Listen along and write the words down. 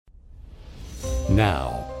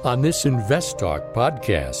Now, on this Invest Talk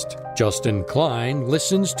podcast, Justin Klein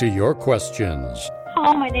listens to your questions.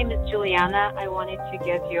 Hello, my name is Juliana. I wanted to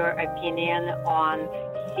get your opinion on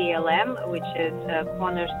CLM, which is a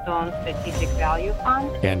Cornerstone Strategic Value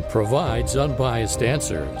Fund. And provides unbiased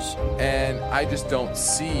answers. And I just don't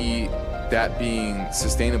see that being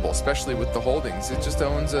sustainable, especially with the holdings. It just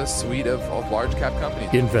owns a suite of large cap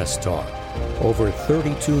companies. Invest Talk. Over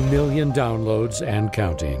 32 million downloads and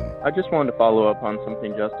counting. I just wanted to follow up on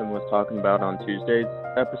something Justin was talking about on Tuesday's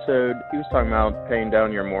episode. He was talking about paying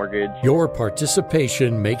down your mortgage. Your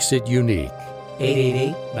participation makes it unique.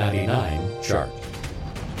 888-99-CHART.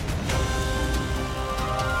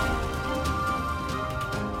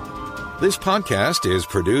 This podcast is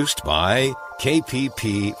produced by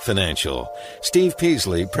KPP Financial. Steve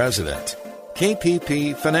Peasley, President.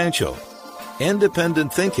 KPP Financial.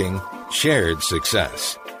 Independent thinking, shared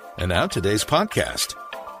success. And now today's podcast.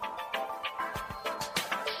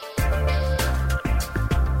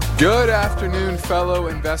 Good afternoon, fellow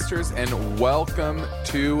investors, and welcome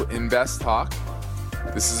to Invest Talk.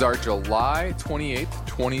 This is our July 28th,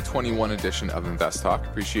 2021 edition of Invest Talk.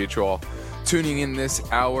 Appreciate you all tuning in this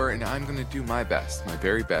hour, and I'm going to do my best, my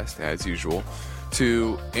very best, as usual,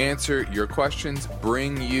 to answer your questions,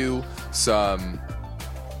 bring you some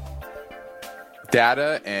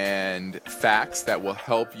data and facts that will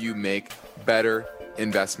help you make better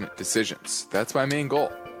investment decisions. That's my main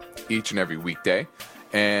goal each and every weekday.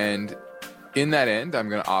 And in that end, I'm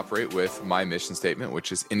going to operate with my mission statement,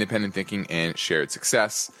 which is independent thinking and shared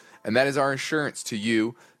success. And that is our assurance to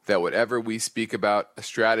you that whatever we speak about, a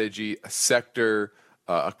strategy, a sector,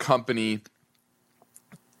 a company,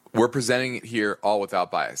 we're presenting it here all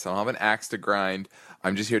without bias. I don't have an axe to grind.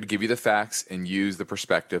 I'm just here to give you the facts and use the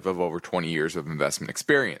perspective of over 20 years of investment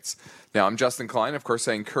experience. Now, I'm Justin Klein. Of course,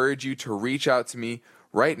 I encourage you to reach out to me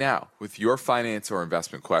right now with your finance or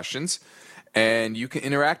investment questions, and you can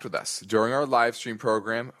interact with us during our live stream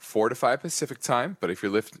program, 4 to 5 Pacific time. But if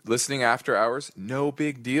you're listening after hours, no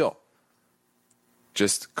big deal.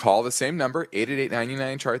 Just call the same number,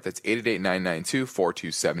 888-99-CHART. That's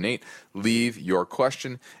 888-992-4278. Leave your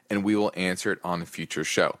question, and we will answer it on a future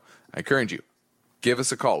show. I encourage you, give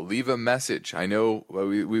us a call. Leave a message. I know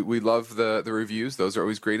we love the reviews. Those are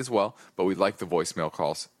always great as well, but we like the voicemail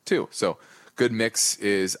calls too. So good mix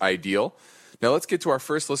is ideal. Now let's get to our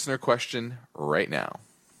first listener question right now.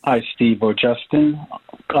 Hi, Steve or Justin.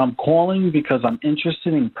 I'm calling because I'm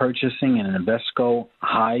interested in purchasing an Invesco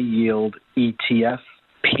High Yield ETF,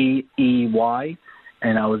 PEY,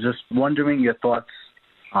 and I was just wondering your thoughts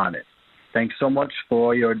on it. Thanks so much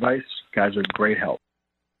for your advice. You guys are great help.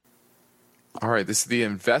 All right, this is the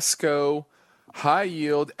Invesco High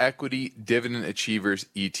Yield Equity Dividend Achievers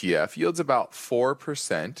ETF. Yields about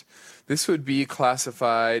 4%. This would be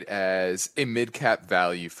classified as a mid-cap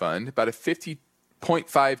value fund, about a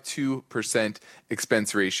 50.52%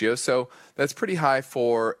 expense ratio. So that's pretty high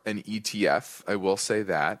for an ETF, I will say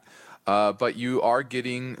that. But you are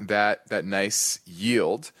getting that nice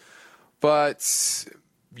yield. But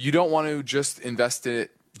you don't want to just invest in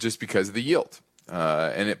it just because of the yield.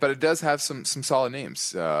 But it does have some solid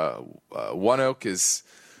names. ONEOK is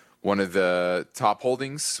one of the top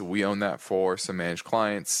holdings. We own that for some managed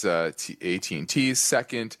clients. AT&T's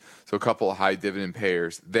second, so a couple of high dividend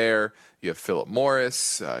payers there. You have Philip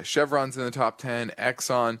Morris, Chevron's in the top 10,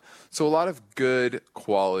 Exxon. So a lot of good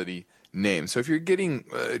quality names. So if you're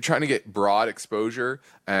trying to get broad exposure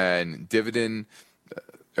and dividend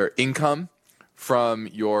or income from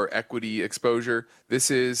your equity exposure,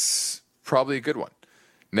 this is probably a good one.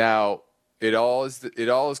 Now, it all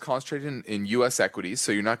is concentrated in U.S. equities,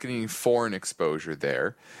 so you're not getting foreign exposure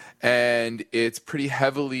there. And it's pretty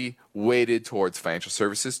heavily weighted towards financial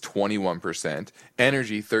services, 21%,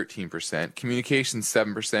 energy, 13%, communications,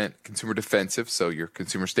 7%, consumer defensive, so your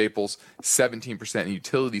consumer staples, 17%, and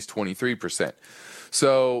utilities, 23%.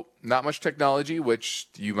 So not much technology, which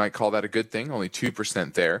you might call that a good thing, only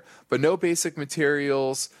 2% there, but no basic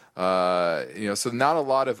materials, so not a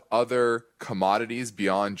lot of other commodities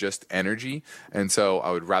beyond just energy. And so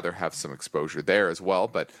I would rather have some exposure there as well,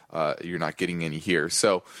 but you're not getting any here.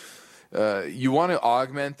 So you want to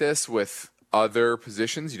augment this with other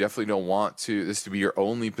positions. You definitely don't want this to be your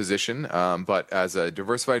only position, but as a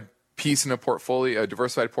diversified piece in a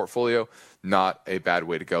diversified portfolio, not a bad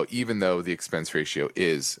way to go, even though the expense ratio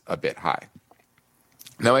is a bit high.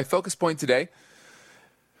 Now, my focus point today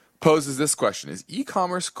poses this question: is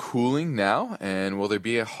e-commerce cooling now, and will there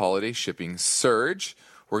be a holiday shipping surge?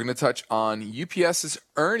 We're going to touch on UPS's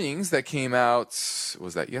earnings that came out,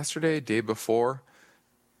 was that yesterday, day before?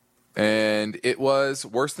 And it was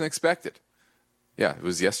worse than expected. Yeah, it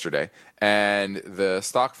was yesterday. And the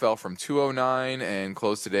stock fell from 209 and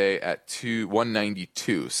closed today at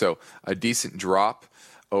 192. So a decent drop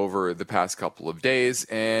over the past couple of days.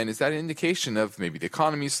 And is that an indication of maybe the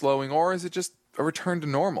economy slowing, or is it just a return to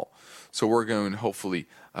normal? So we're going to hopefully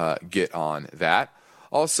get on that.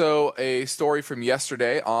 Also, a story from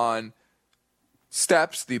yesterday on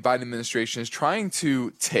steps the Biden administration is trying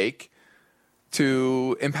to take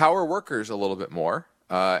to empower workers a little bit more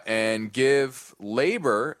and give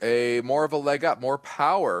labor more of a leg up, more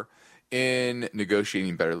power in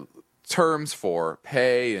negotiating better terms for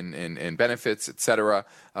pay and benefits, etc.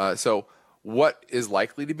 So what is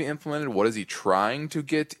likely to be implemented? What is he trying to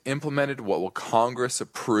get implemented? What will Congress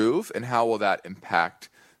approve? And how will that impact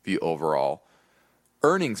the overall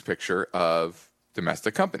earnings picture of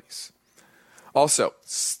domestic companies? Also,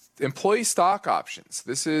 employee stock options.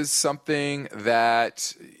 This is something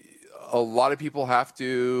that a lot of people have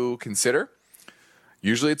to consider.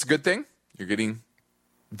 Usually it's a good thing. You're getting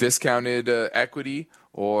discounted equity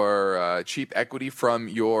or cheap equity from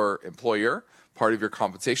your employer, part of your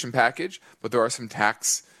compensation package, but there are some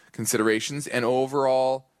tax considerations and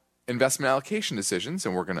overall investment allocation decisions,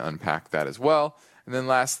 and we're going to unpack that as well. And then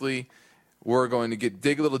lastly, we're going to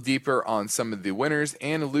dig a little deeper on some of the winners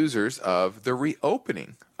and losers of the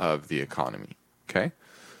reopening of the economy. Okay?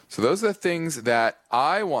 So those are the things that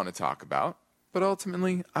I want to talk about, but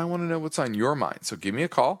ultimately I want to know what's on your mind. So give me a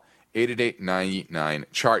call,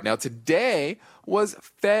 888-99-CHART. Now today was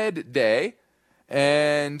Fed Day,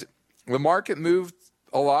 and the market moved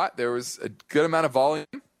a lot. There was a good amount of volume,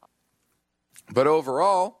 but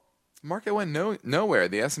overall, the market went nowhere.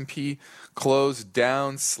 The S&P closed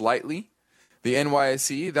down slightly. The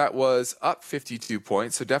NYSE, that was up 52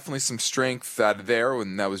 points, so definitely some strength out of there,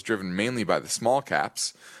 and that was driven mainly by the small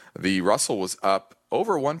caps. The Russell was up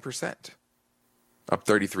over 1%, up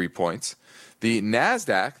 33 points. The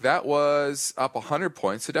NASDAQ, that was up 100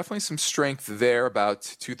 points, so definitely some strength there, about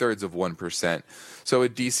 2/3%. So a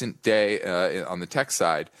decent day on the tech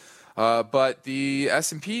side. But the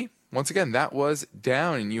S&P, once again, that was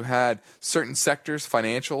down, and you had certain sectors,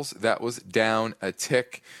 financials, that was down a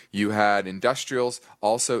tick. You had industrials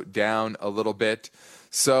also down a little bit.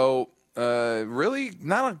 So really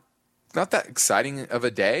not that exciting of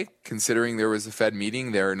a day, considering there was a Fed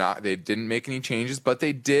meeting. They didn't make any changes, but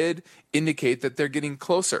they did indicate that they're getting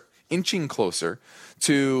closer, inching closer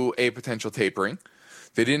to a potential tapering.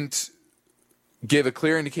 They didn't give a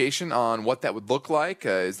clear indication on what that would look like.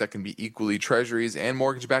 Is that going to be equally treasuries and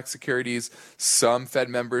mortgage-backed securities? Some Fed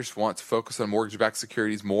members want to focus on mortgage-backed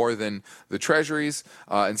securities more than the treasuries.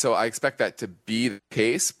 And so I expect that to be the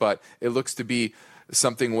case, but it looks to be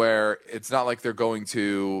something where it's not like they're going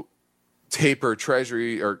to taper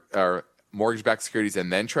treasury or mortgage-backed securities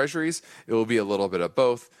and then treasuries. It will be a little bit of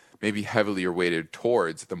both, maybe heavily weighted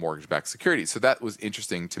towards the mortgage-backed securities. So that was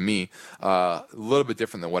interesting to me, a little bit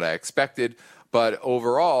different than what I expected. But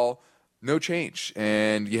overall, no change.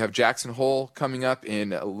 And you have Jackson Hole coming up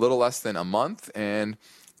in a little less than a month, and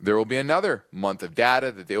there will be another month of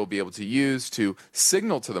data that they will be able to use to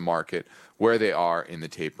signal to the market where they are in the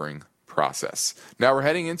tapering process. Now we're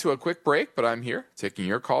heading into a quick break, but I'm here taking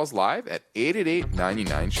your calls live at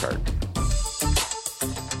 888-99-CHART.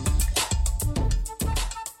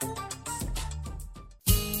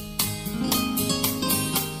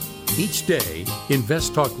 Each day,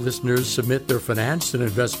 Invest Talk listeners submit their finance and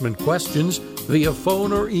investment questions via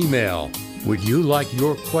phone or email. Would you like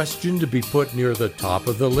your question to be put near the top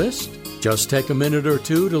of the list? Just take a minute or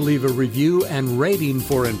two to leave a review and rating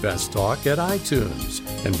for Invest Talk at iTunes.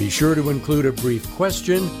 And be sure to include a brief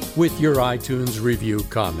question with your iTunes review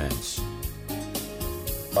comments.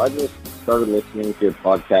 I just started listening to your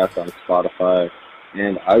podcast on Spotify,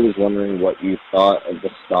 and I was wondering what you thought of the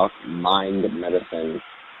stock Mind Medicine.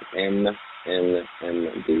 MMD.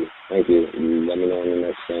 Thank you. Let me know in the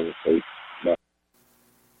next thing, please. Bye.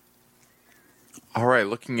 All right,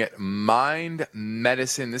 looking at Mind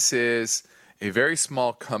Medicine. This is a very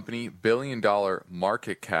small company, $1 billion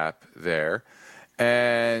market cap there,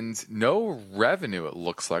 and no revenue, it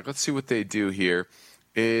looks like. Let's see what they do here.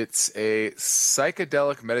 It's a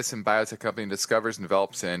psychedelic medicine biotech company that discovers and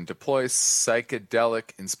develops and deploys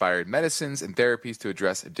psychedelic-inspired medicines and therapies to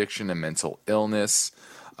address addiction and mental illness.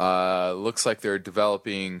 Looks like they're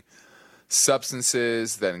developing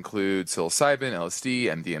substances that include psilocybin, LSD,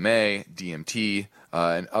 MDMA, DMT,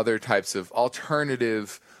 and other types of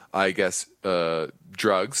alternative,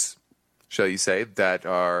 drugs, shall you say, that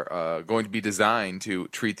are going to be designed to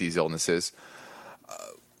treat these illnesses.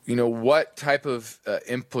 What type of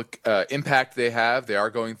impact they have. They are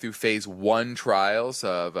going through phase 1 trials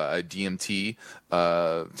of a DMT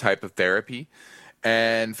type of therapy.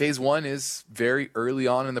 And phase one is very early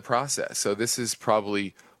on in the process. So this is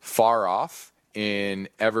probably far off in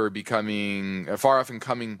becoming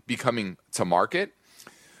to market.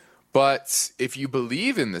 But if you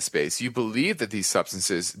believe in the space, you believe that these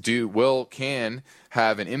substances can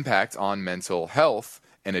have an impact on mental health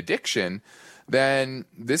and addiction, then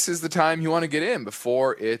this is the time you want to get in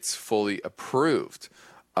before it's fully approved.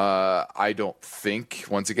 I don't think,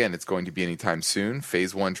 once again, it's going to be anytime soon.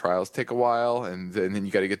 Phase 1 trials take a while, and then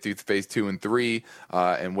you got to get through phase 2 and 3,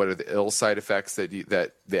 and what are the ill side effects that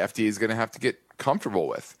the FDA is going to have to get comfortable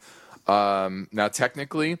with. Now,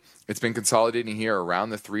 technically, it's been consolidating here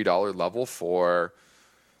around the $3 level for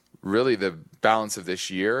really the balance of this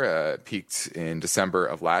year. Peaked in December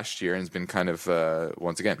of last year and has been kind of,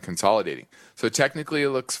 once again, consolidating. So technically it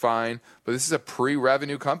looks fine, but this is a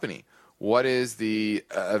pre-revenue company. What is the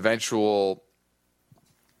eventual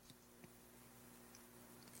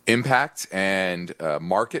impact and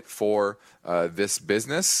market for this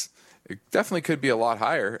business? It definitely could be a lot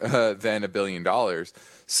higher than $1 billion.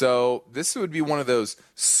 So this would be one of those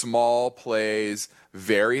small plays,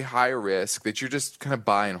 very high risk, that you're just kind of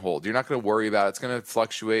buy and hold. You're not going to worry about it. It's going to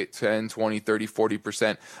fluctuate 10, 20, 30,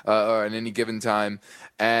 40% at any given time.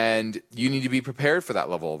 And you need to be prepared for that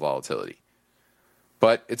level of volatility.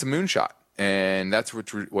 But it's a moonshot, and that's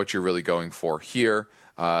what you're really going for here.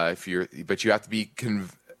 But you have to be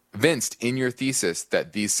convinced in your thesis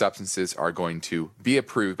that these substances are going to be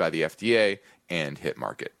approved by the FDA and hit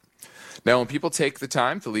market. Now, when people take the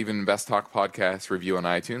time to leave an Invest Talk podcast review on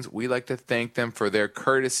iTunes, we like to thank them for their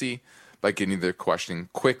courtesy by getting their question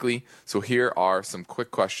quickly. So here are some quick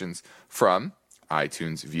questions from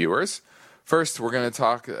iTunes viewers. First, we're going to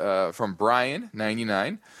talk from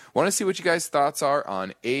Brian99. Want to see what you guys' thoughts are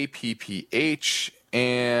on APPH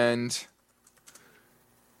and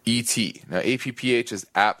ET. Now, APPH is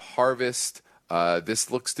App Harvest.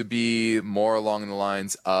 This looks to be more along the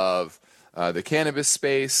lines of the cannabis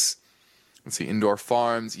space. Let's see, Indoor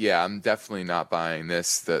Farms. Yeah, I'm definitely not buying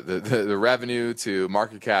this. The revenue to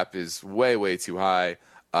market cap is way, way too high.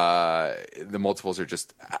 The multiples are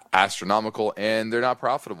just astronomical, and they're not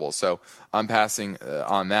profitable. So I'm passing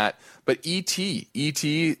on that. But ET,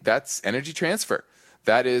 that's Energy Transfer.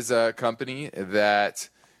 That is a company that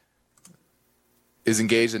is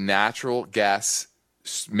engaged in natural gas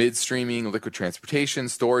midstreaming, liquid transportation,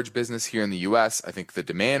 storage business here in the U.S. I think the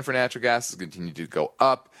demand for natural gas is going to continue to go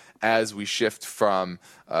up as we shift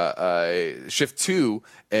to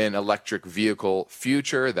an electric vehicle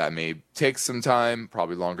future. That may take some time,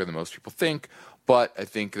 probably longer than most people think, but I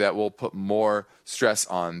think that will put more stress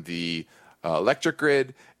on the electric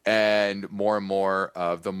grid, and more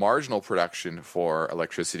of the marginal production for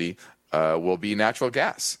electricity will be natural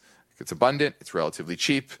gas. It's abundant, it's relatively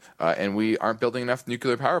cheap, and we aren't building enough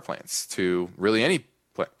nuclear power plants to really any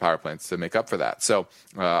power plants to make up for that. So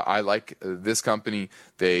I like this company.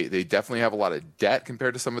 They definitely have a lot of debt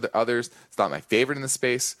compared to some of the others. It's not my favorite in the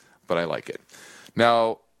space, but I like it.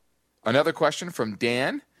 Now, another question from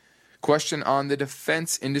Dan. Question on the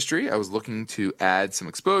defense industry. I was looking to add some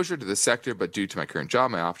exposure to the sector, but due to my current job,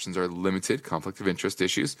 my options are limited, conflict of interest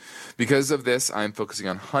issues. Because of this, I'm focusing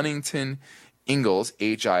on Huntington Ingalls,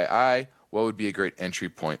 HII. What would be a great entry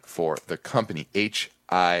point for the company?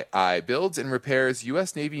 HII builds and repairs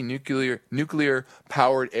U.S. Navy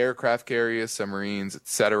nuclear-powered aircraft carriers, submarines,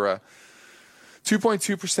 etc.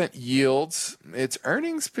 2.2% yields. Its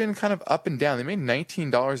earnings been kind of up and down. They made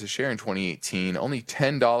 $19 a share in 2018, only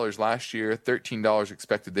 $10 last year, $13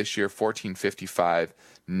 expected this year, $14.55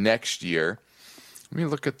 next year. Let me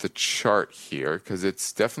look at the chart here, because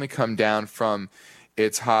it's definitely come down from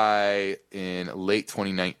its high in late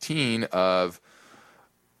 2019 of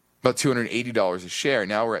about $280 a share.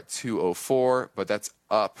 Now we're at $204, but that's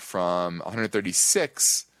up from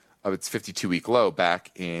 $136 of its 52-week low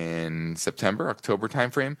back in October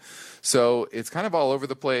timeframe. So it's kind of all over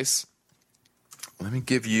the place. Let me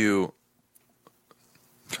give you,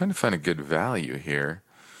 I'm trying to find a good value here.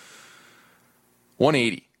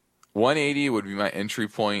 180. 180 would be my entry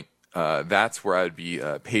point. That's where I'd be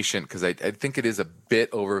patient, because I think it is a bit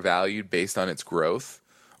overvalued based on its growth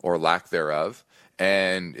or lack thereof,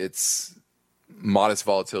 and its modest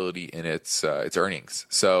volatility in its earnings.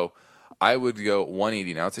 So I would go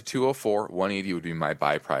 180. Now it's at 204. 180 would be my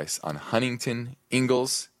buy price on Huntington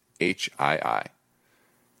Ingalls, HII.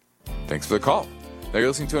 Thanks for the call. Now you're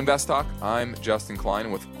listening to Invest Talk. I'm Justin Klein.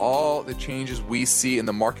 And with all the changes we see in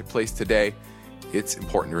the marketplace today, it's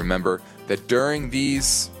important to remember that during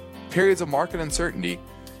these periods of market uncertainty,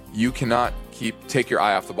 you cannot take your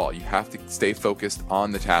eye off the ball. You have to stay focused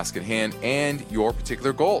on the task at hand and your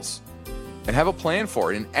particular goals, and have a plan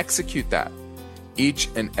for it and execute that. each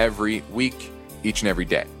and every week, each and every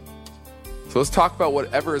day. So let's talk about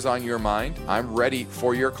whatever is on your mind. I'm ready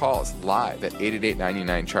for your calls live at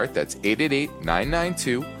 888-99-CHART. That's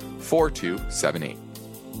 888-992-4278.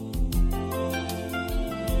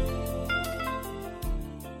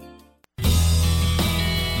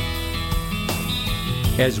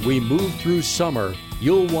 As we move through summer,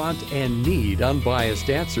 you'll want and need unbiased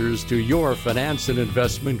answers to your finance and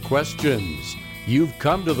investment questions. You've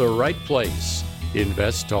come to the right place.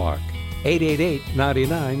 Invest Talk.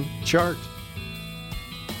 888-99-CHART.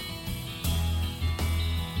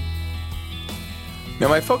 Now,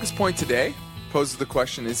 my focus point today poses the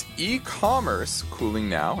question, is e-commerce cooling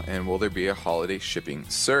now, and will there be a holiday shipping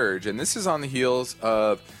surge? And this is on the heels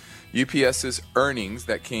of UPS's earnings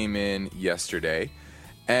that came in yesterday,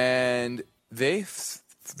 and the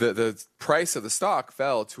price of the stock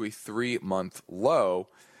fell to a 3-month low,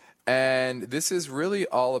 and this is really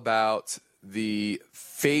all about the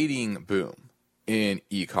fading boom in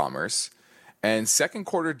e-commerce. And second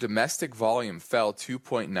quarter domestic volume fell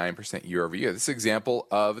 2.9% year over year. This is an example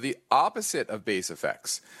of the opposite of base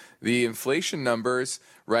effects. The inflation numbers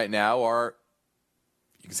right now are,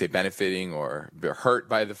 you can say, benefiting or hurt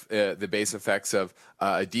by the base effects of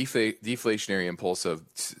a deflationary impulse of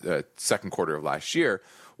second quarter of last year,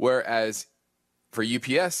 whereas for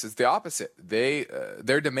UPS, it's the opposite.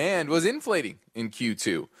 Their demand was inflating in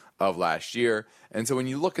Q2 of last year. And so when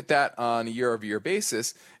you look at that on a year-over-year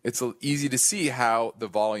basis, it's easy to see how the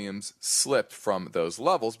volumes slipped from those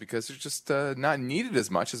levels because they're just not needed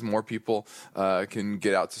as much as more people can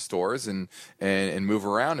get out to stores and move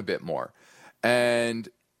around a bit more. And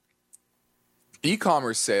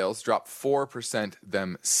e-commerce sales dropped 4%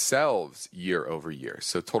 themselves year over year.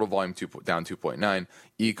 So total volume down 2.9,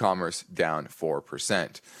 e-commerce down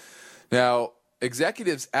 4%. Now,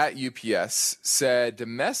 executives at UPS said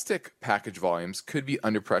domestic package volumes could be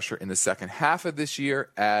under pressure in the second half of this year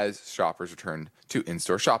as shoppers return to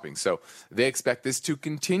in-store shopping. So they expect this to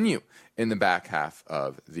continue in the back half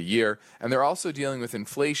of the year. And they're also dealing with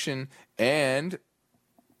inflation and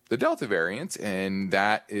the Delta variant, and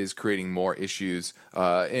that is creating more issues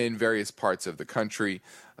in various parts of the country.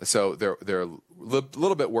 So they're a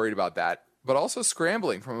little bit worried about that, but also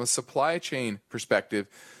scrambling from a supply chain perspective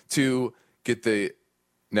to get the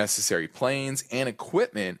necessary planes and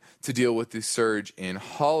equipment to deal with the surge in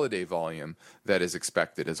holiday volume that is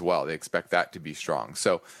expected as well. They expect that to be strong.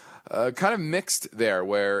 So kind of mixed there,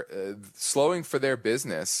 where slowing for their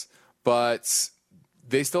business, but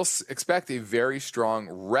they still expect a very strong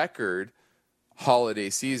record holiday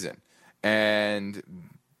season. And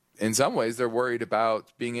in some ways, they're worried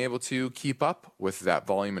about being able to keep up with that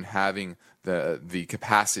volume and having the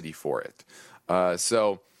capacity for it.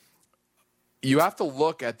 So you have to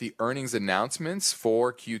look at the earnings announcements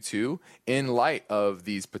for Q2 in light of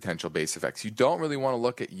these potential base effects. You don't really want to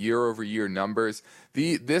look at year-over-year numbers.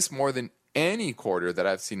 This more than any quarter that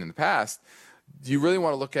I've seen in the past, you really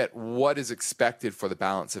want to look at what is expected for the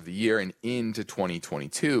balance of the year and into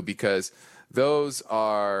 2022, because those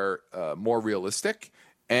are more realistic.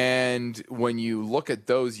 And when you look at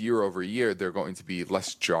those year over year, they're going to be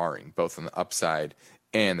less jarring, both on the upside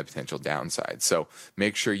and the potential downside. So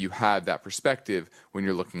make sure you have that perspective when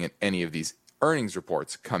you're looking at any of these earnings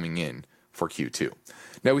reports coming in for Q2.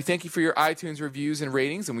 Now, we thank you for your iTunes reviews and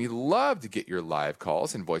ratings, and we love to get your live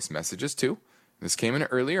calls and voice messages too. This came in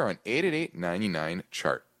earlier on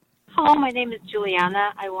 888-99-CHART. Hello, my name is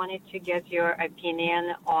Juliana. I wanted to get your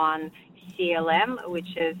opinion on CLM,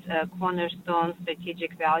 which is a Cornerstone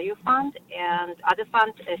Strategic Value Fund, and other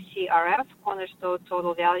fund, CRF, Cornerstone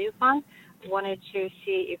Total Value Fund. Wanted to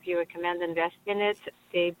see if you recommend investing in it.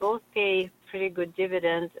 They both pay pretty good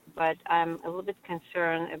dividends, but I'm a little bit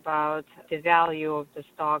concerned about the value of the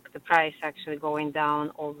stock, the price actually going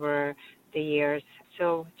down over the years.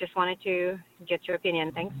 So just wanted to get your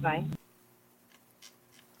opinion. Thanks. Bye.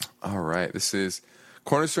 All right. This is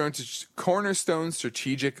Cornerstone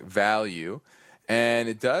Strategic Value, and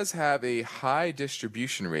it does have a high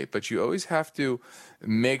distribution rate, but you always have to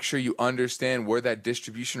make sure you understand where that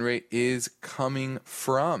distribution rate is coming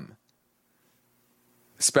from,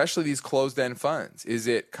 especially these closed-end funds. Is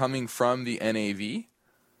it coming from the NAV?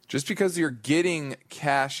 Just because you're getting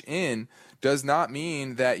cash in does not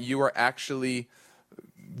mean that you are actually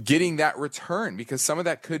getting that return, because some of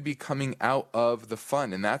that could be coming out of the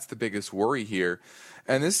fund, and that's the biggest worry here.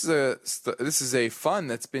 And this is a fund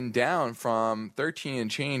that's been down from 13 and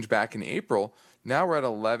change back in April. Now we're at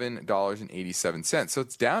 $11.87. So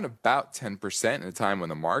it's down about 10% in a time when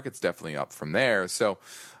the market's definitely up from there. So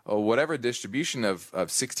whatever distribution of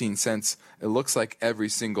 16 cents it looks like every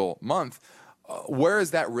single month, where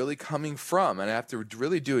is that really coming from? And I have to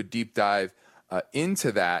really do a deep dive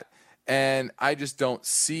into that. And I just don't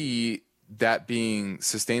see that being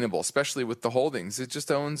sustainable, especially with the holdings. It just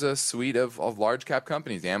owns a suite of large cap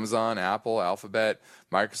companies: Amazon, Apple, Alphabet,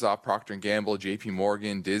 Microsoft, Procter & Gamble, JP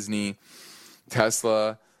Morgan, Disney,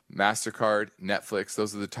 Tesla, MasterCard, Netflix.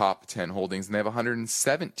 Those are the top 10 holdings, and they have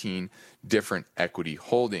 117 different equity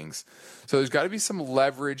holdings. So there's got to be some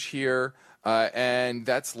leverage here, and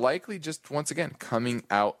that's likely just, once again, coming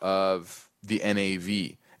out of the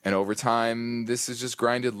NAV. And over time, this is just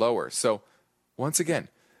grinded lower. So once again,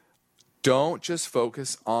 don't just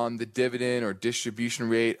focus on the dividend or distribution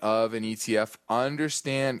rate of an ETF.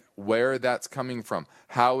 Understand where that's coming from.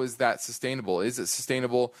 How is that sustainable? Is it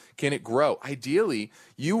sustainable? Can it grow? Ideally,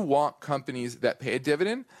 you want companies that pay a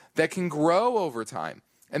dividend that can grow over time.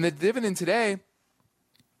 And the dividend today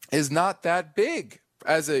is not that big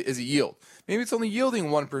as a yield. Maybe it's only yielding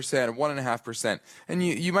 1% or 1.5%. And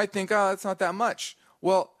you might think, oh, that's not that much.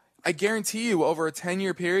 Well, I guarantee you, over a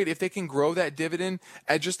 10-year period, if they can grow that dividend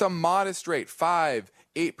at just a modest rate, 5,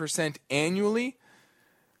 8% annually,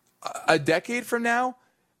 a decade from now,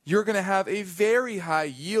 you're going to have a very high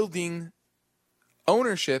yielding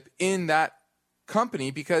ownership in that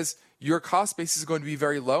company, because your cost base is going to be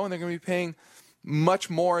very low and they're going to be paying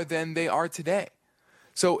much more than they are today.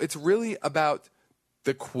 So it's really about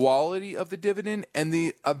the quality of the dividend and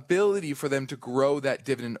the ability for them to grow that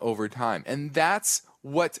dividend over time. And that's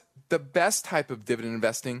what the best type of dividend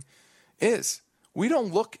investing is. We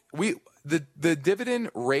don't look, the dividend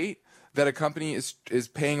rate that a company is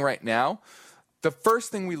paying right now, the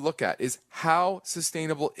first thing we look at is how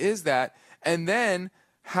sustainable is that, and then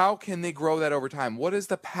how can they grow that over time? What is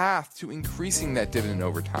the path to increasing that dividend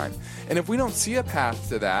over time? And if we don't see a path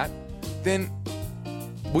to that, then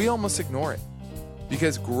we almost ignore it,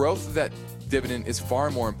 because growth of that dividend is far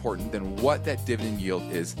more important than what that dividend yield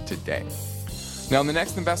is today. Now, in the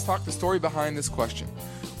next Invest Talk, the story behind this question: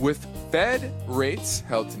 with Fed rates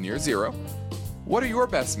held to near zero, what are your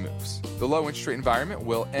best moves? The low interest rate environment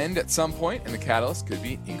will end at some point, and the catalyst could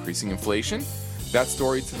be increasing inflation. That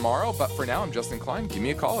story tomorrow, but for now, I'm Justin Klein. Give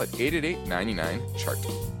me a call at 888-99-CHART.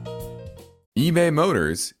 eBay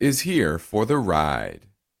Motors is here for the ride.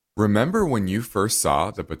 Remember when you first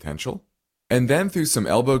saw the potential? And then through some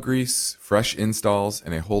elbow grease, fresh installs,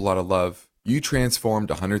 and a whole lot of love, you transformed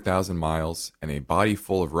 100,000 miles and a body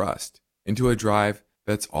full of rust into a drive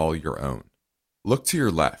that's all your own. Look to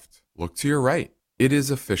your left. Look to your right. It is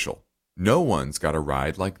official. No one's got a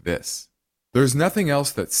ride like this. There's nothing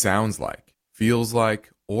else that sounds like, feels like,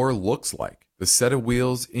 or looks like the set of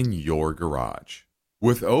wheels in your garage.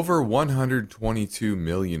 With over 122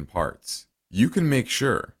 million parts, you can make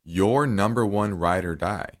sure your number one ride or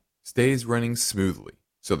die stays running smoothly,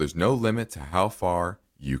 so there's no limit to how far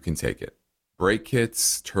you can take it. Brake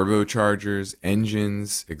kits, turbochargers,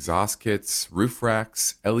 engines, exhaust kits, roof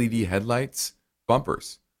racks, LED headlights,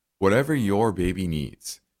 bumpers, whatever your baby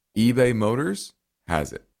needs, eBay Motors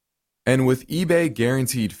has it. And with eBay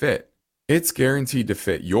Guaranteed Fit, it's guaranteed to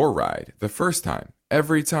fit your ride the first time,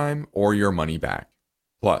 every time, or your money back.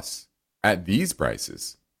 Plus, at these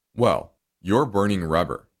prices, well, you're burning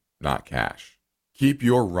rubber, not cash. Keep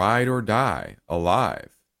your ride or die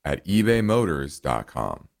alive at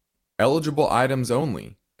ebaymotors.com. Eligible items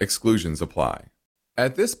only. Exclusions apply.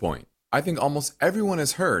 At this point, I think almost everyone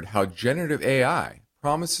has heard how generative AI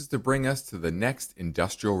promises to bring us to the next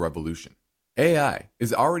industrial revolution. AI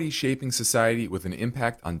is already shaping society with an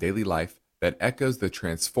impact on daily life that echoes the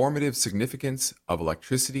transformative significance of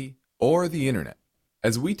electricity or the internet.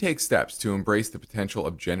 As we take steps to embrace the potential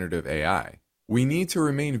of generative AI, we need to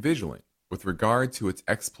remain vigilant with regard to its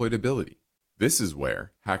exploitability. This is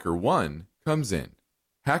where HackerOne comes in.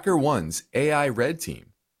 HackerOne's AI Red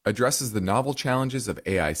Team addresses the novel challenges of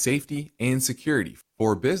AI safety and security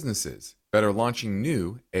for businesses that are launching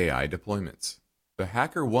new AI deployments. The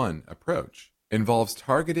HackerOne approach involves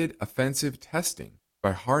targeted offensive testing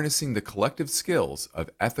by harnessing the collective skills of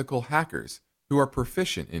ethical hackers who are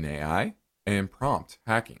proficient in AI and prompt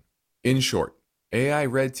hacking. In short, AI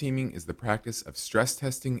red teaming is the practice of stress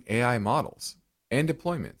testing AI models and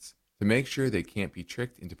deployments to make sure they can't be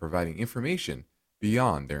tricked into providing information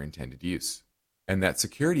beyond their intended use, and that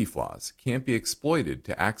security flaws can't be exploited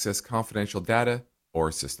to access confidential data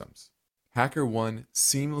or systems. HackerOne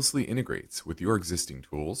seamlessly integrates with your existing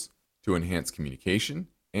tools to enhance communication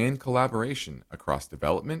and collaboration across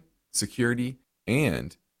development, security,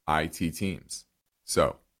 and IT teams.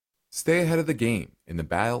 So, stay ahead of the game in the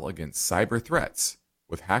battle against cyber threats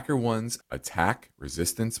with HackerOne's attack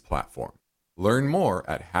resistance platform. Learn more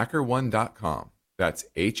at hackerone.com. That's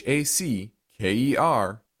HackerOne.com.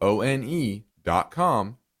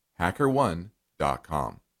 HackerOne.com,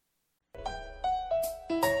 HackerOne.com.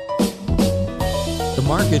 The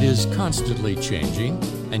market is constantly changing,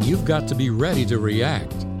 and you've got to be ready to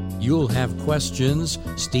react. You'll have questions,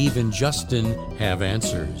 Steve and Justin have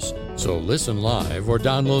answers. So listen live or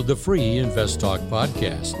download the free Invest Talk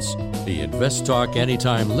podcasts. The Invest Talk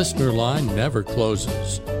Anytime listener line never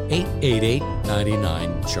closes.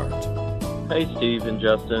 888-99-CHART. Hey, Steve and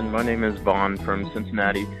Justin. My name is Vaughn from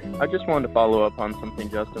Cincinnati. I just wanted to follow up on something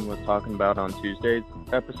Justin was talking about on Tuesday's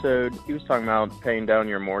episode. He was talking about paying down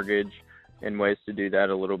your mortgage and ways to do that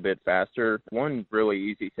a little bit faster. One really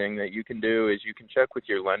easy thing that you can do is you can check with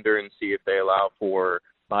your lender and see if they allow for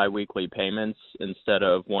bi-weekly payments instead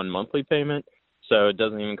of one monthly payment. So it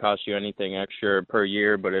doesn't even cost you anything extra per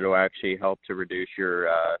year, but it'll actually help to reduce your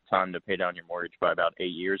time to pay down your mortgage by about 8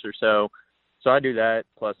 years or so. So I do that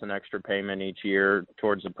plus an extra payment each year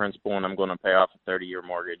towards the principal, and I'm going to pay off a 30-year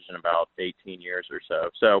mortgage in about 18 years or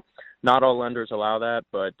so. So not all lenders allow that,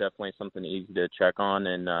 but definitely something easy to check on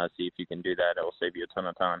and see if you can do that. It'll save you a ton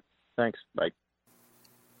of time. Thanks. Bye.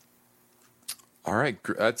 All right.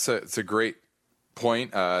 It's a great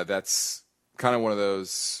point. That's kind of one of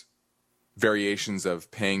those variations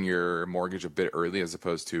of paying your mortgage a bit early as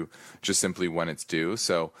opposed to just simply when it's due.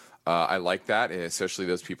 So I like that, especially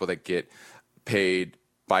those people that get paid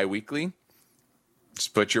bi-weekly. Just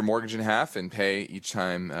split your mortgage in half and pay each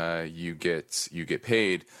time you get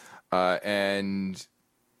paid. And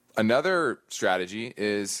another strategy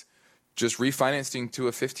is just refinancing to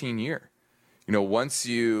a 15-year. You know, once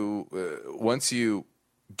you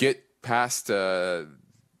get past that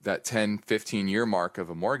 10, 15-year mark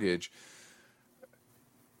of a mortgage,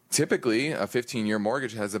 typically a 15-year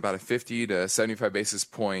mortgage has about a 50 to 75 basis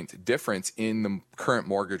point difference in the current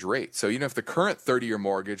mortgage rate. So even if the current 30-year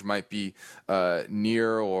mortgage might be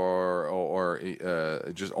near or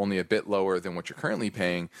just only a bit lower than what you're currently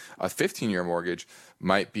paying, a 15-year mortgage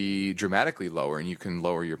might be dramatically lower, and you can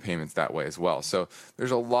lower your payments that way as well. So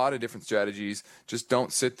there's a lot of different strategies. Just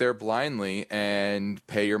don't sit there blindly and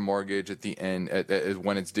pay your mortgage at the end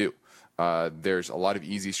when it's due. There's a lot of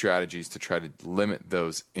easy strategies to try to limit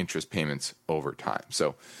those interest payments over time.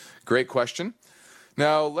 So, great question.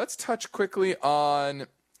 Now, let's touch quickly on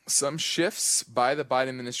some shifts by the Biden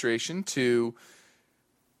administration to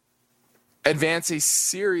advance a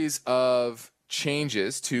series of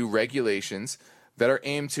changes to regulations that are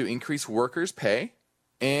aimed to increase workers' pay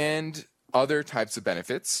and other types of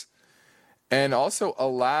benefits, and also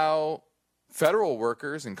allow federal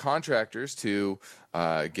workers and contractors to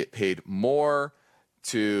get paid more,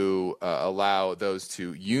 to allow those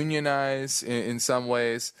to unionize in some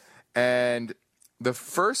ways. And the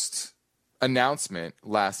first announcement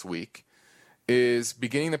last week is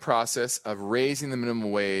beginning the process of raising the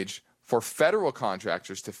minimum wage for federal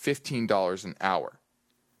contractors to $15 an hour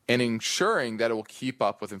and ensuring that it will keep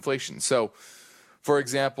up with inflation. So, for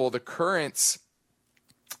example, the current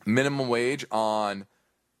minimum wage on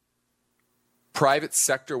private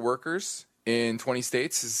sector workers in 20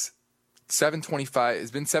 states is $7.25. It's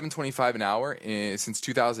been $7.25 an hour since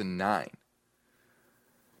 2009.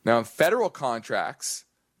 Now, in federal contracts,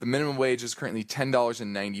 the minimum wage is currently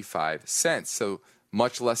 $10.95, so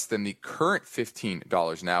much less than the current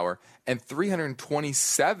 $15 an hour, and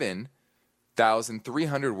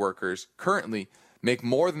 327,300 workers currently make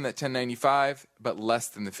more than that $10.95, but less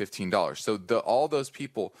than the $15. So all those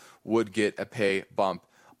people would get a pay bump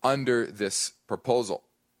under this proposal.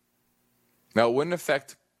 Now, it wouldn't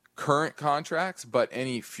affect current contracts, but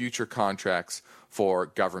any future contracts for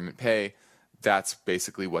government pay, that's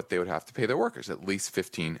basically what they would have to pay their workers, at least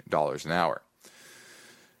 $15 an hour.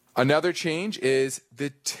 Another change is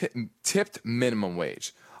the tipped minimum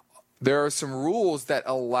wage. There are some rules that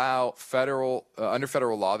allow under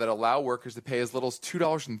federal law that allow workers to pay as little as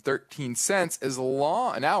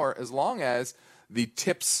 $2.13 an hour, as long as the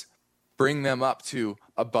tips bring them up to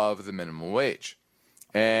above the minimum wage.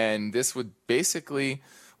 And this would basically,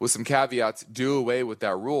 with some caveats, do away with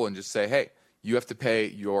that rule and just say, hey, you have to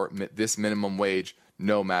pay this minimum wage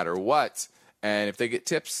no matter what. And if they get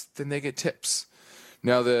tips, then they get tips.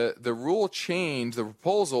 Now, the rule change, the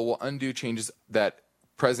proposal will undo changes that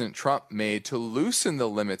President Trump made to loosen the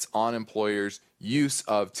limits on employers' use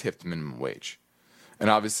of tipped minimum wage. And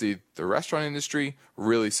obviously, the restaurant industry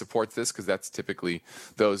really supports this because that's typically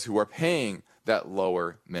those who are paying that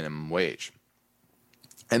lower minimum wage.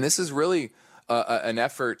 And this is really an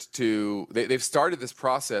effort they've started this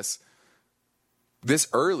process this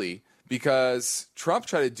early because Trump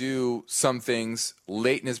tried to do some things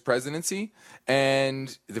late in his presidency,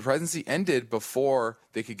 and the presidency ended before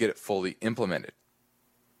they could get it fully implemented.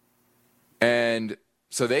 And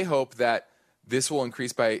so they hope that this will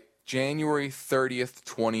increase by January 30th,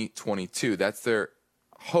 2022. That's their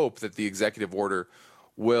hope, that the executive order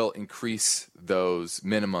will increase those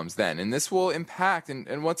minimums then. And this will impact,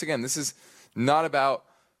 and once again, this is not about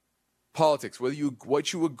politics. What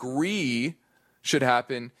you agree should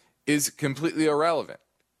happen is completely irrelevant.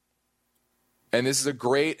 And this is a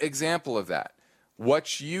great example of that.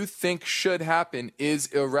 What you think should happen is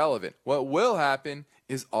irrelevant. What will happen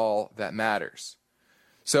is all that matters.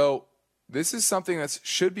 So this is something that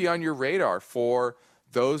should be on your radar for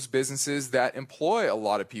those businesses that employ a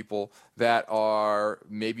lot of people that are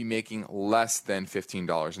maybe making less than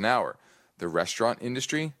 $15 an hour. The restaurant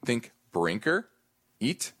industry, think Brinker,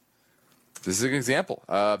 Eat. This is an example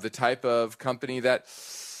of the type of company that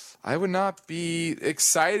I would not be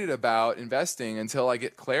excited about investing until I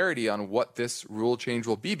get clarity on what this rule change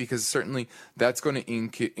will be, because certainly that's going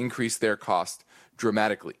to increase their cost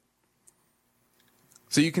dramatically.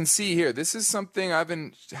 So you can see here, this is something I've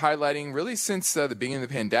been highlighting really since the beginning of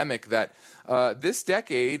the pandemic, that this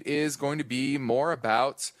decade is going to be more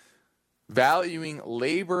about valuing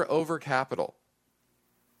labor over capital.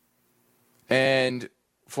 And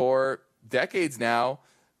for decades now,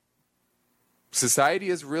 society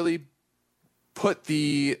has really put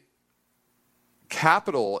the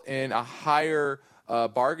capital in a higher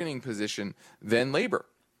bargaining position than labor.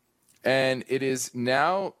 And it is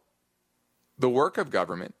now the work of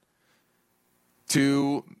government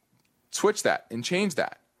to switch that and change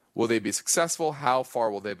that. Will they be successful? How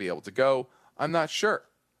far will they be able to go? I'm not sure.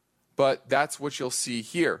 But that's what you'll see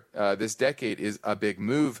here. This decade is a big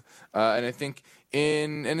move. And I think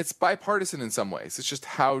and it's bipartisan in some ways. It's just,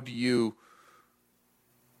 how do you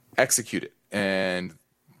execute it? And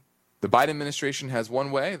the Biden administration has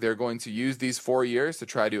one way. They're going to use these 4 years to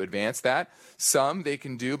try to advance that. Some they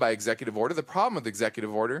can do by executive order. The problem with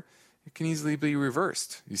executive order, it can easily be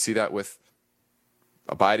reversed. You see that with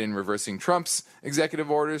Biden reversing Trump's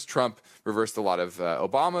executive orders. Trump reversed a lot of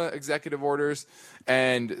Obama executive orders.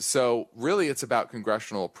 And so really it's about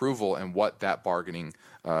congressional approval and what that bargaining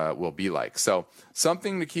will be like. So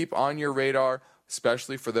something to keep on your radar,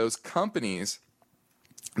 especially for those companies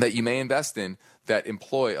that you may invest in that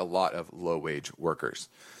employ a lot of low-wage workers.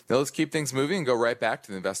 Now let's keep things moving and go right back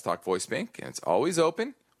to the Invest Talk Voice Bank. And it's always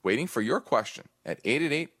open, waiting for your question at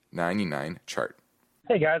 888-99-CHART.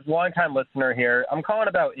 Hey guys, long-time listener here. I'm calling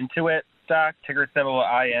about Intuit stock, ticker symbol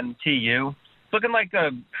INTU. It's looking like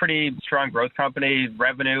a pretty strong growth company.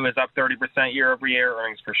 Revenue is up 30% year over year.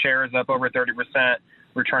 Earnings per share is up over 30%.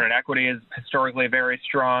 Return on equity is historically very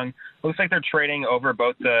strong. Looks like they're trading over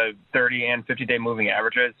both the 30 and 50-day moving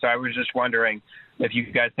averages. So I was just wondering if you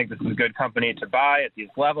guys think this is a good company to buy at these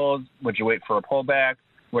levels. Would you wait for a pullback?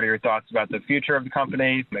 What are your thoughts about the future of the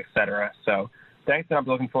company, et cetera? So thanks, and I'm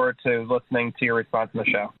looking forward to listening to your response on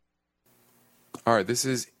the show. All right, this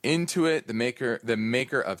is Intuit, the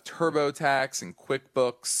maker of TurboTax and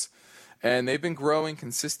QuickBooks, and they've been growing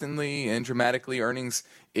consistently and dramatically. Earnings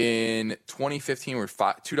in 2015 were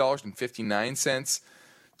 $2.59.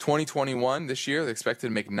 2021, this year, they're expected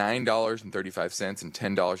to make $9.35 and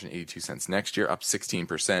 $10.82 next year, up 16%.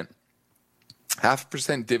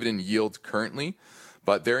 0.5% dividend yield currently,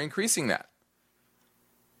 but they're increasing that.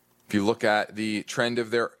 If you look at the trend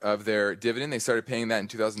of their dividend, they started paying that in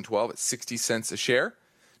 2012 at 60 cents a share.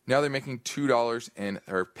 Now they're making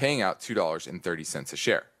paying out $2.30 a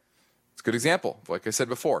share. It's a good example. Like I said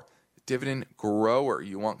before, dividend grower.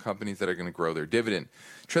 You want companies that are going to grow their dividend.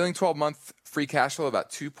 Trailing 12-month free cash flow about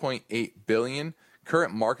 $2.8 billion.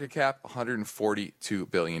 Current market cap $142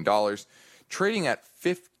 billion. Trading at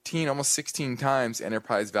 15, almost 16 times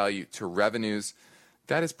enterprise value to revenues.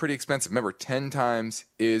 That is pretty expensive. Remember, 10 times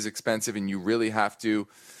is expensive, and you really have to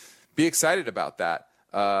be excited about that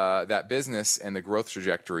business and the growth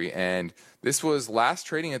trajectory. And this was last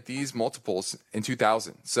trading at these multiples in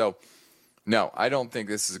 2000. So, no, I don't think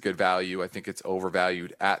this is a good value. I think it's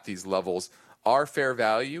overvalued at these levels. Our fair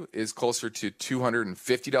value is closer to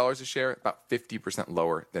 $250 a share, about 50%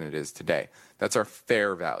 lower than it is today. That's our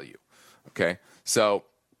fair value. Okay, so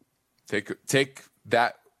take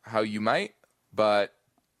that how you might, but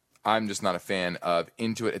I'm just not a fan of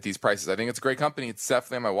Intuit at these prices. I think it's a great company. It's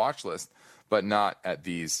definitely on my watch list, but not at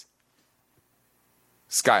these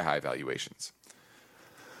sky-high valuations.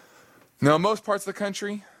 Now, in most parts of the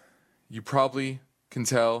country, you probably can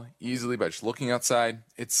tell easily by just looking outside.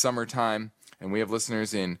 It's summertime, and we have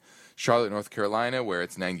listeners in Charlotte, North Carolina, where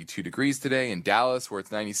it's 92 degrees today, in Dallas, where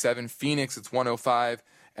it's 97, Phoenix, it's 105,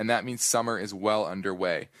 and that means summer is well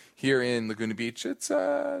underway. Here in Laguna Beach, it's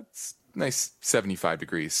nice 75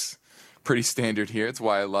 degrees. Pretty standard here. It's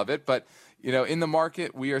why I love it. But, in the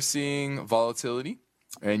market, we are seeing volatility.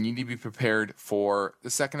 and you need to be prepared for the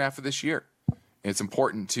second half of this year. It's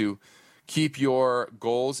important to keep your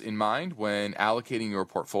goals in mind when allocating your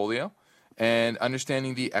portfolio and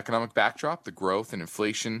understanding the economic backdrop, the growth and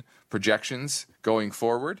inflation projections going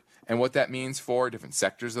forward, and what that means for different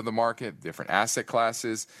sectors of the market, different asset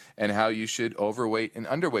classes, and how you should overweight and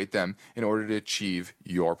underweight them in order to achieve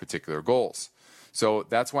your particular goals. So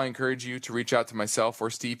that's why I encourage you to reach out to myself or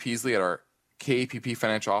Steve Peasley at our KPP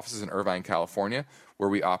financial offices in Irvine, California, where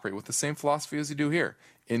we operate with the same philosophy as we do here: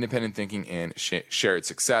 independent thinking and shared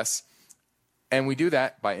success. And we do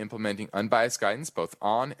that by implementing unbiased guidance, both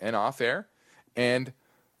on and off air, and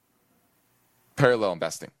parallel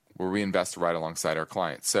investing, where we invest right alongside our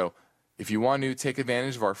clients. So if you want to take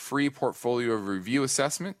advantage of our free portfolio review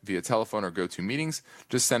assessment via telephone or GoToMeetings,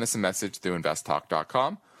 just send us a message through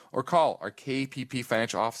investtalk.com or call our KPP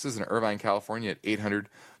financial offices in Irvine, California at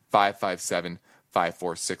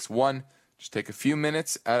 800-557-5461. Just take a few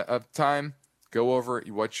minutes of time, go over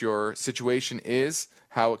what your situation is,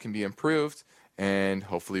 how it can be improved, and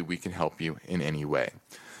hopefully we can help you in any way.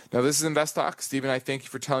 Now, this is Invest Talk. Steve and I thank you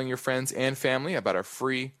for telling your friends and family about our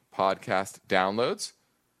free podcast downloads.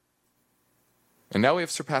 And now we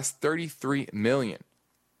have surpassed 33 million.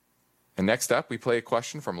 And next up, we play a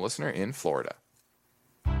question from a listener in Florida.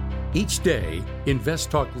 Each day,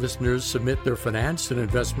 Invest Talk listeners submit their finance and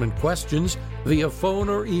investment questions via phone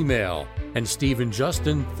or email. And Steve and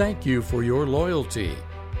Justin thank you for your loyalty.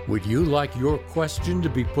 Would you like your question to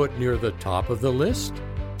be put near the top of the list?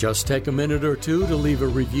 Just take a minute or two to leave a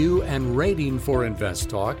review and rating for Invest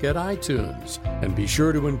Talk at iTunes. And be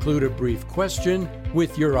sure to include a brief question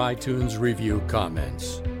with your iTunes review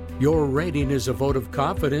comments. Your rating is a vote of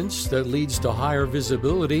confidence that leads to higher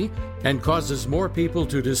visibility and causes more people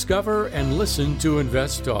to discover and listen to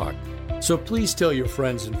Invest Talk. So please tell your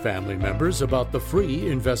friends and family members about the free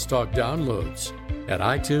Invest Talk downloads at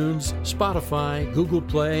iTunes, Spotify, Google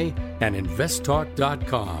Play, and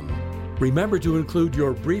investtalk.com. Remember to include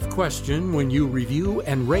your brief question when you review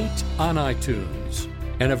and rate on iTunes.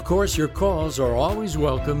 And of course, your calls are always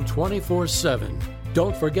welcome 24/7.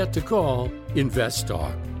 Don't forget to call Invest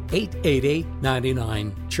Talk.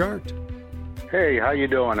 888-99-CHART. Hey, how you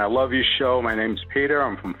doing? I love your show. My name's Peter.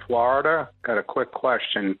 I'm from Florida. Got a quick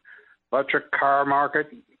question. Electric car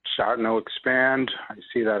market starting to expand. I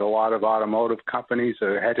see that a lot of automotive companies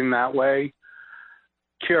are heading that way.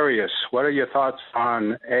 Curious, what are your thoughts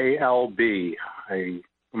on ALB? From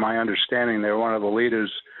my understanding, they're one of the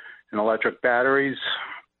leaders in electric batteries.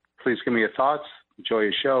 Please give me your thoughts. Enjoy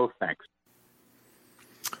your show. Thanks.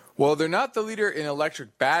 Well, they're not the leader in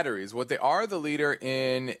electric batteries. What they are the leader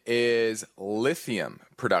in is lithium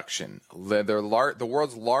production. They're the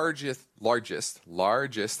world's largest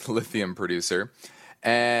lithium producer,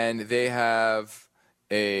 and they have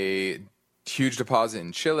a huge deposit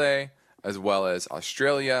in Chile as well as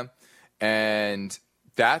Australia, and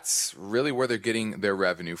that's really where they're getting their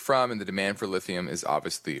revenue from, and the demand for lithium is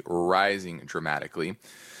obviously rising dramatically.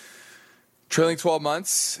 Trailing 12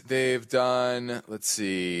 months, they've done, let's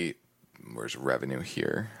see, where's revenue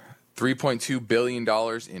here? $3.2 billion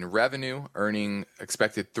in revenue, earning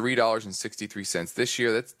expected $3.63 this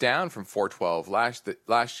year. That's down from $4.12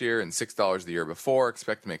 last year and $6 the year before.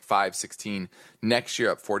 Expect to make $5.16 next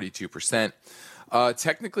year, up 42%.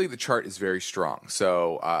 Technically, the chart is very strong,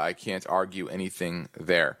 so I can't argue anything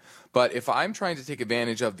there. But if I'm trying to take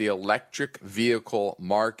advantage of the electric vehicle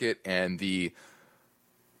market and the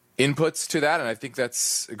inputs to that, and I think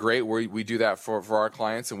that's great. We do that for our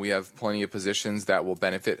clients, and we have plenty of positions that will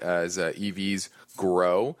benefit as EVs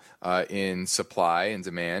grow in supply and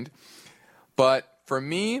demand. But for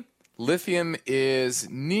me, lithium is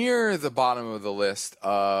near the bottom of the list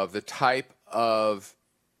of the type of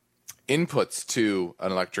inputs to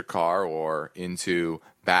an electric car or into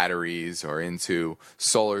batteries or into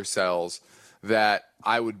solar cells that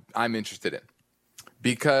I'm interested in.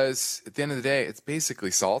 Because at the end of the day, it's basically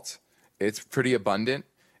salt. It's pretty abundant.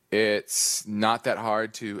 It's not that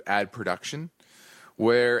hard to add production.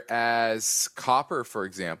 Whereas copper, for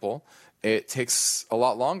example, it takes a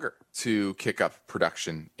lot longer to kick up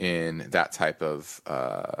production in that type of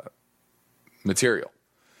material,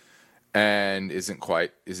 and isn't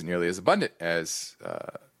nearly as abundant as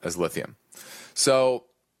lithium. So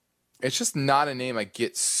it's just not a name I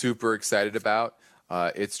get super excited about.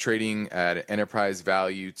 It's trading at an enterprise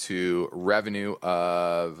value to revenue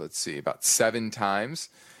of, about 7 times.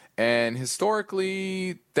 And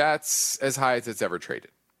historically, that's as high as it's ever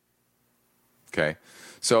traded. Okay.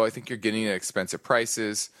 So I think you're getting at expensive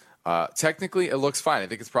prices. Technically, it looks fine. I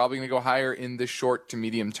think it's probably going to go higher in the short to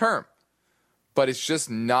medium term. But it's just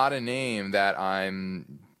not a name that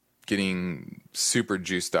I'm getting super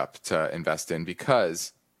juiced up to invest in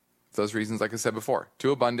because those reasons, like I said before,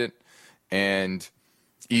 too abundant and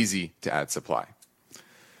easy to add supply.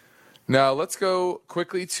 Now, let's go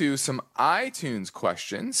quickly to some iTunes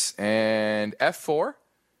questions. And F4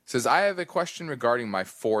 says, I have a question regarding my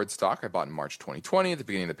Ford stock I bought in March 2020 at the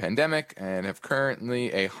beginning of the pandemic and have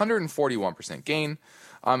currently a 141% gain.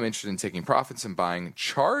 I'm interested in taking profits and buying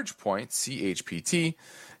ChargePoint, CHPT.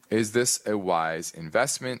 Is this a wise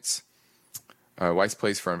investment? A wise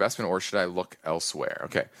place for investment, or should I look elsewhere?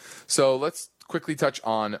 Okay, so let's quickly touch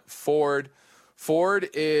on Ford. Ford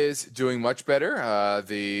is doing much better.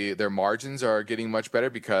 Their margins are getting much better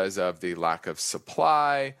because of the lack of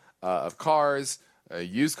supply of cars,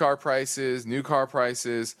 used car prices, new car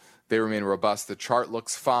prices. They remain robust. The chart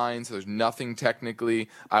looks fine, so there's nothing technically.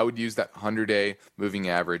 I would use that 100-day moving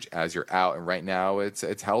average as you're out, and right now it's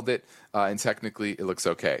held it, and technically it looks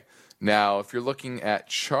okay. Now, if you're looking at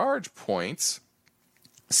ChargePoints,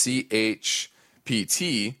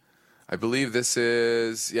 CHPT, I believe this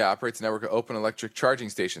is, operates a network of open electric charging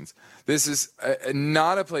stations. This is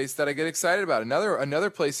not a place that I get excited about. Another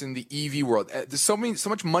place in the EV world. There's so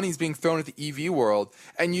much money is being thrown at the EV world,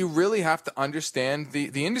 and you really have to understand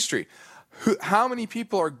the industry. How many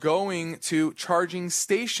people are going to charging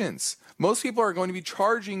stations? Most people are going to be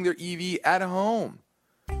charging their EV at home.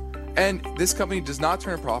 And this company does not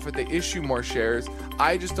turn a profit. They issue more shares.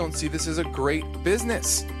 I just don't see this as a great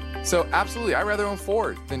business. So absolutely, I'd rather own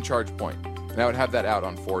Ford than ChargePoint. And I would have that out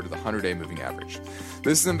on Ford with a 100-day moving average.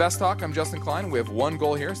 This is Invest Talk. I'm Justin Klein. We have one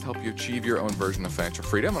goal here is to help you achieve your own version of financial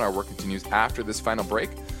freedom. And our work continues after this final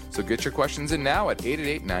break. So get your questions in now at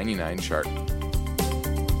 888-99-CHART.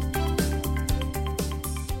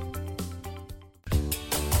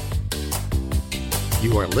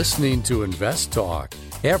 You are listening to Invest Talk.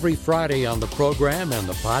 Every Friday on the program and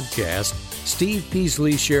the podcast, Steve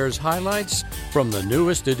Peasley shares highlights from the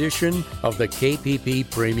newest edition of the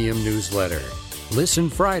KPP Premium Newsletter.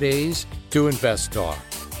 Listen Fridays to Invest Talk.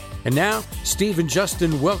 And now, Steve and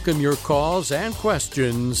Justin welcome your calls and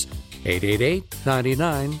questions.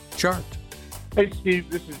 888-99-CHART. Hey, Steve,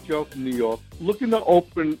 this is Joe from New York. Looking to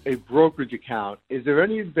open a brokerage account, is there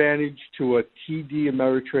any advantage to a TD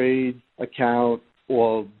Ameritrade account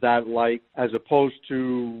or that like, as opposed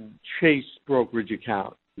to Chase brokerage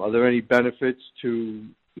account? Are there any benefits to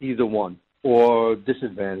either one or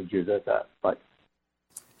disadvantages at that? Bye.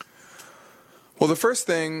 Well, the first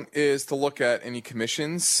thing is to look at any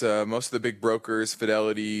commissions. Most of the big brokers,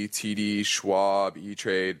 Fidelity, TD, Schwab,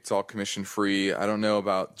 E-Trade, it's all commission-free. I don't know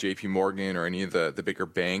about JP Morgan or any of the bigger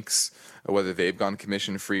banks, whether they've gone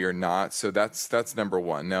commission-free or not. So that's number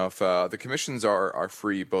one. Now, if the commissions are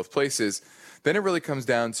free both places, then it really comes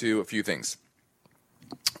down to a few things.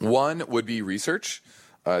 One would be research.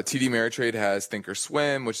 TD Ameritrade has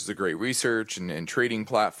Thinkorswim, which is a great research and trading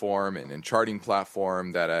platform and charting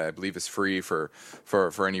platform that I believe is free for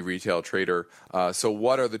any retail trader. So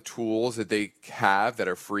what are the tools that they have that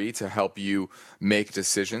are free to help you make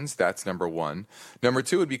decisions? That's number one. Number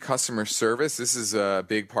two would be customer service. This is a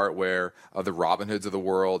big part where the Robinhoods of the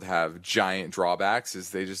world have giant drawbacks,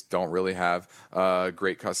 is they just don't really have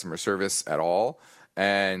great customer service at all.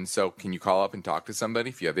 And so can you call up and talk to somebody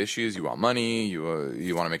if you have issues, you want money, you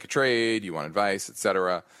want to make a trade, you want advice,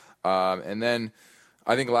 etc. And then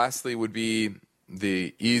I think lastly would be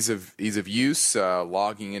the ease of use,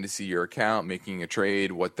 logging in to see your account, making a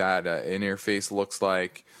trade, what that interface looks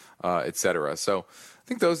like, etc. So I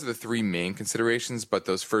think those are the three main considerations, but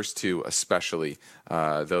those first two especially,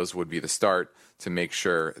 those would be the start to make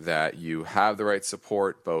sure that you have the right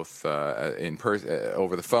support, both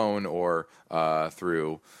over the phone or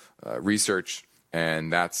through research,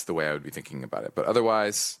 and that's the way I would be thinking about it. But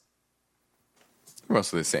otherwise,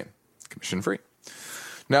 mostly the same, commission-free.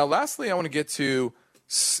 Now, lastly, I want to get to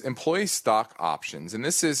employee stock options, and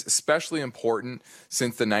this is especially important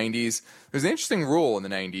since the 90s. There's an interesting rule in the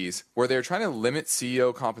 90s where they were trying to limit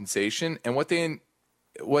CEO compensation, and what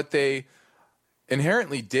they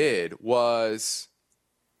inherently did was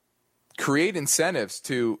create incentives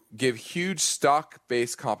to give huge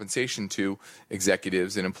stock-based compensation to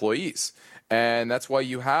executives and employees. And that's why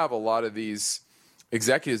you have a lot of these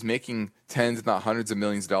executives making tens, if not hundreds of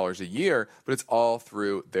millions of dollars a year, but it's all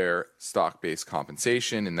through their stock-based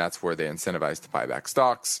compensation, and that's where they incentivize to buy back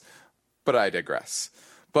stocks. But I digress.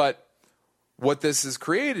 But what this has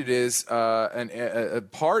created is a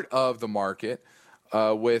part of the market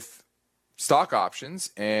with stock options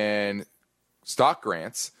and stock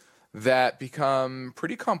grants that become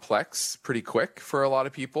pretty complex pretty quick for a lot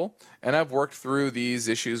of people. And I've worked through these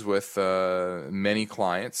issues with many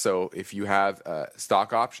clients. So if you have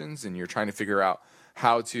stock options and you're trying to figure out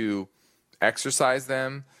how to exercise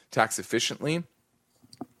them tax efficiently,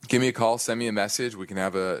 give me a call, send me a message. We can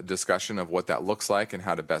have a discussion of what that looks like and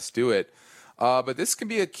how to best do it. But this can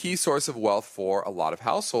be a key source of wealth for a lot of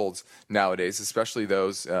households nowadays, especially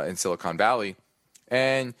those in Silicon Valley.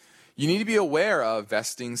 And you need to be aware of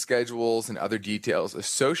vesting schedules and other details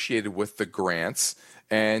associated with the grants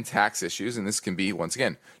and tax issues. And this can be, once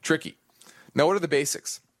again, tricky. Now, what are the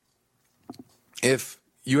basics? If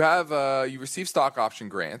you have you receive stock option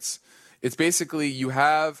grants, it's basically you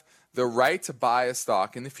have the right to buy a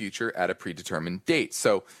stock in the future at a predetermined date.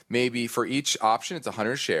 So maybe for each option, it's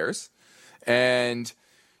 100 shares. And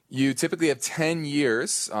you typically have 10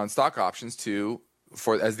 years on stock options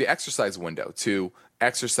as the exercise window to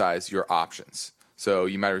exercise your options. So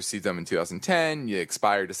you might have received them in 2010, you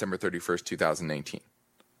expire December 31st, 2019.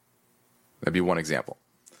 That'd be one example.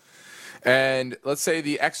 And let's say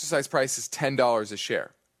the exercise price is $10 a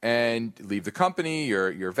share and leave the company,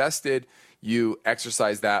 you're vested, you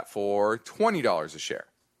exercise that for $20 a share.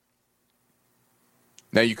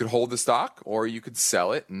 Now, you could hold the stock or you could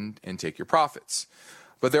sell it and take your profits.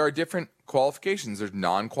 But there are different qualifications. There's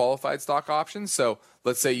non-qualified stock options. So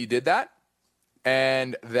let's say you did that,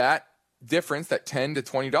 and that difference, that $10 to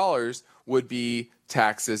 $20, would be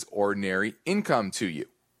taxed as ordinary income to you.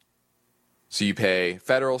 So you pay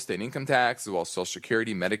federal, state income tax, as well as Social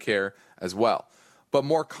Security, Medicare as well. But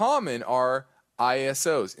more common are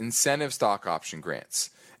ISOs, incentive stock option grants.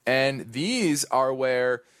 And these are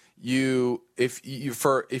where if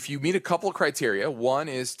you meet a couple of criteria, one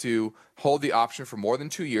is to hold the option for more than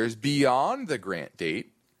 2 years beyond the grant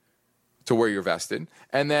date to where you're vested,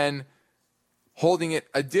 and then holding it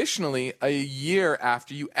additionally a year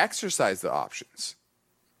after you exercise the options.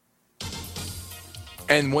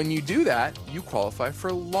 And when you do that, you qualify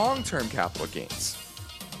for long-term capital gains.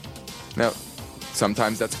 Now,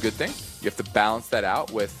 sometimes that's a good thing. You have to balance that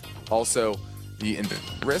out with also the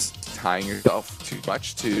risk, tying yourself too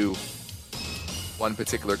much to one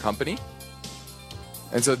particular company.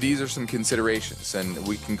 And so these are some considerations, and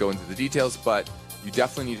we can go into the details, but you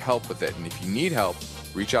definitely need help with it. And if you need help,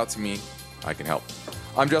 reach out to me. I can help.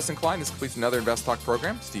 I'm Justin Klein. This completes another Invest Talk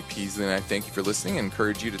program. Steve Peasley and I thank you for listening and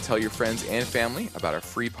encourage you to tell your friends and family about our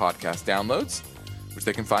free podcast downloads, which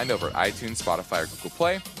they can find over at iTunes, Spotify, or Google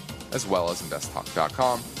Play, as well as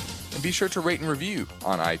investtalk.com. And be sure to rate and review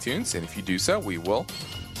on iTunes. And if you do so, we will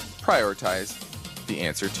prioritize the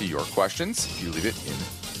answer to your questions if you leave it in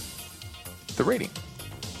the rating.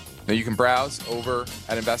 Now, you can browse over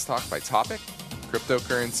at InvestTalk by topic,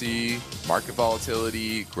 cryptocurrency, market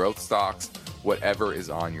volatility, growth stocks, whatever is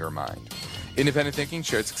on your mind. Independent thinking,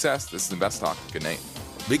 shared success. This is InvestTalk. Good night.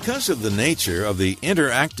 Because of the nature of the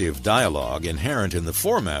interactive dialogue inherent in the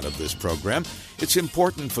format of this program, it's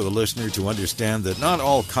important for the listener to understand that not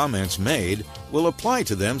all comments made will apply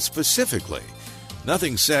to them specifically.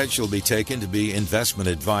 Nothing said shall be taken to be investment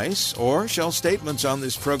advice, or shall statements on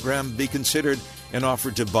this program be considered an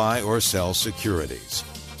offer to buy or sell securities.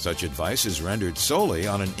 Such advice is rendered solely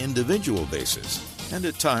on an individual basis, and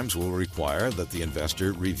at times will require that the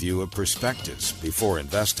investor review a prospectus before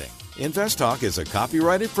investing. InvestTalk is a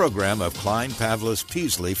copyrighted program of Klein Pavlis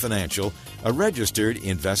Peasley Financial, a registered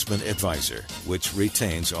investment advisor, which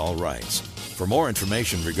retains all rights. For more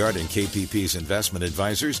information regarding KPP's investment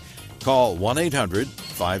advisors, call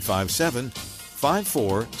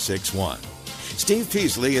 1-800-557-5461. Steve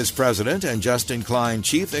Peasley is President and Justin Klein,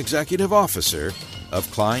 Chief Executive Officer of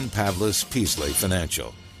Klein Pavlis Peasley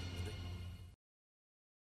Financial.